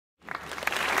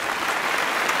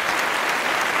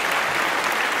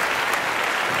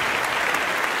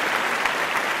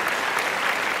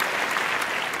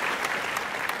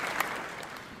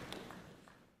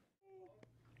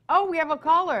we have a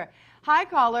caller. Hi,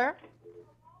 caller.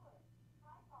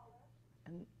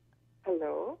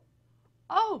 Hello.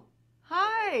 Oh,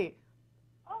 hi.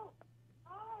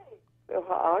 So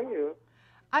how are you?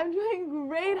 I'm doing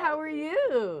great. How are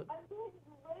you?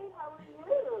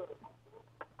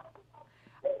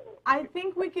 I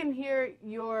think we can hear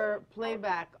your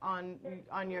playback on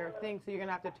your thing, so you're going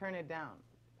to have to turn it down.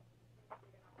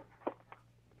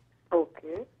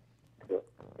 Okay. So,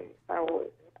 I will.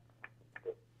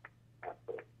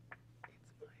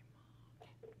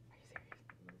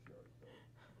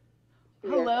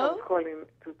 Hello? Yes, I'm calling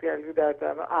to tell you that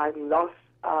I lost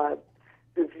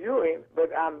the viewing, but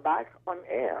I'm back on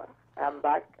air. I'm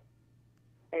back,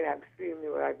 and I'm seeing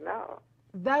you right now.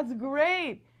 That's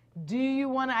great. Do you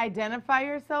want to identify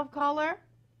yourself, caller?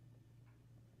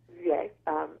 Yes,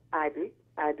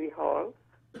 Dahéli Hall.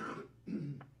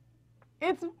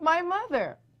 It's my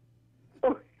mother.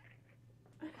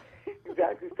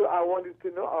 Exactly. So I wanted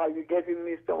to know, are you getting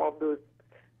me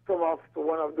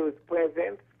one of those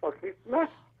presents for Christmas?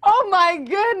 Oh my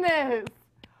goodness.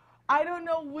 I don't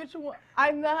know which one.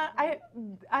 I'm not.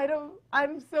 I don't.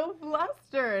 I'm so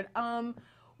flustered.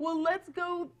 Well, let's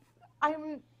go. I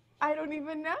don't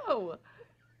even know.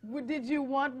 Did you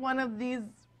want one of these?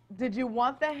 Did you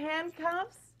want the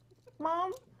handcuffs,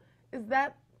 Mom? Is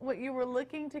that what you were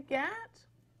looking to get?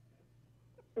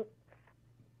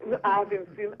 I haven't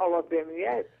seen all of them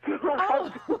yet.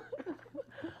 Oh.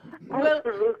 Well,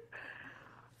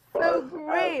 so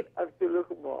great. I have to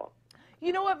look more.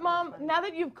 You know what, Mom? Now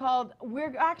that you've called,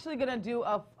 we're actually going to do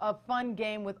a fun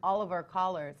game with all of our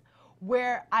callers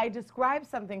where I describe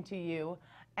something to you,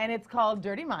 and it's called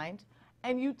Dirty Mind,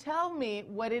 and you tell me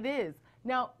what it is.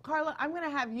 Now, Carla, I'm going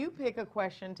to have you pick a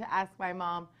question to ask my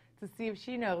mom to see if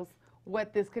she knows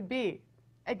what this could be.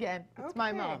 Again, it's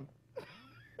my mom.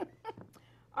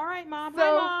 All right, Mom. So,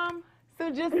 Hi, Mom. So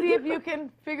just see if you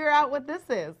can figure out what this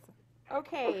is.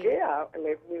 Okay. Okay,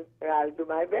 I'll do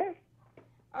my best.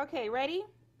 Okay, ready?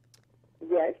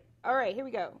 Yes. All right, here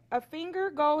we go. A finger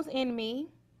goes in me.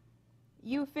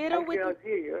 You fiddle with. I cannot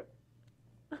hear you.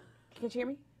 Can you hear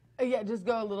me? Yeah, just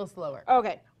go a little slower.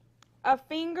 Okay. A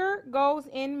finger goes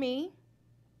in me.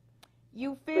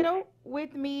 You fiddle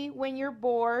with me when you're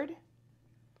bored.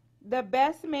 The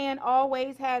best man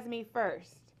always has me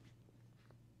first.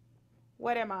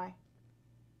 What am I?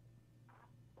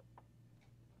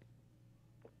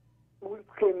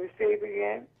 Can you say it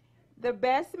again? The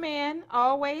best man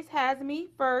always has me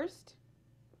first.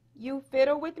 You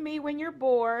fiddle with me when you're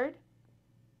bored.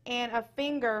 And a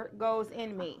finger goes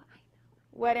in me.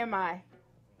 What am I?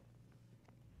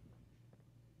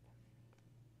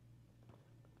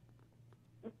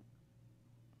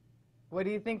 What do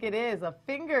you think it is? A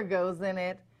finger goes in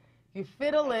it. You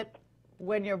fiddle it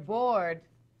when you're bored,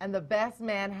 and the best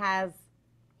man has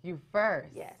you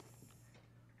first. Yes.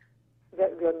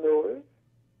 That's your nose.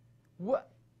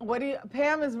 What do you?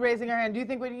 Pam is raising her hand. Do you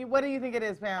think what do you think it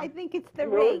is, Pam? I think it's the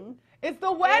ring. It's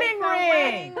the wedding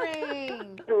ring. The wedding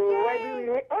ring. The wedding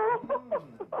ring.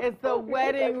 It's the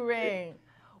wedding ring.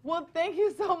 Well, thank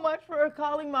you so much for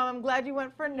calling, Mom. I'm glad you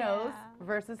went for nose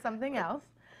versus something else.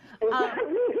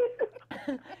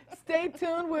 Stay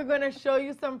tuned. We're going to show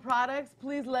you some products.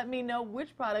 Please let me know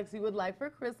which products you would like for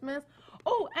Christmas.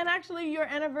 Oh, and actually your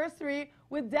anniversary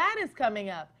with Dad is coming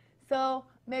up. So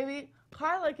maybe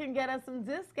Carla can get us some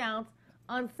discounts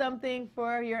on something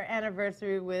for your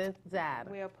anniversary with Dad.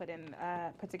 We'll put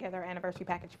together an anniversary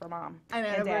package for Mom. An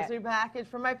anniversary package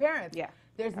for my parents. Yeah.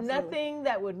 There's absolutely. nothing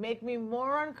that would make me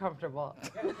more uncomfortable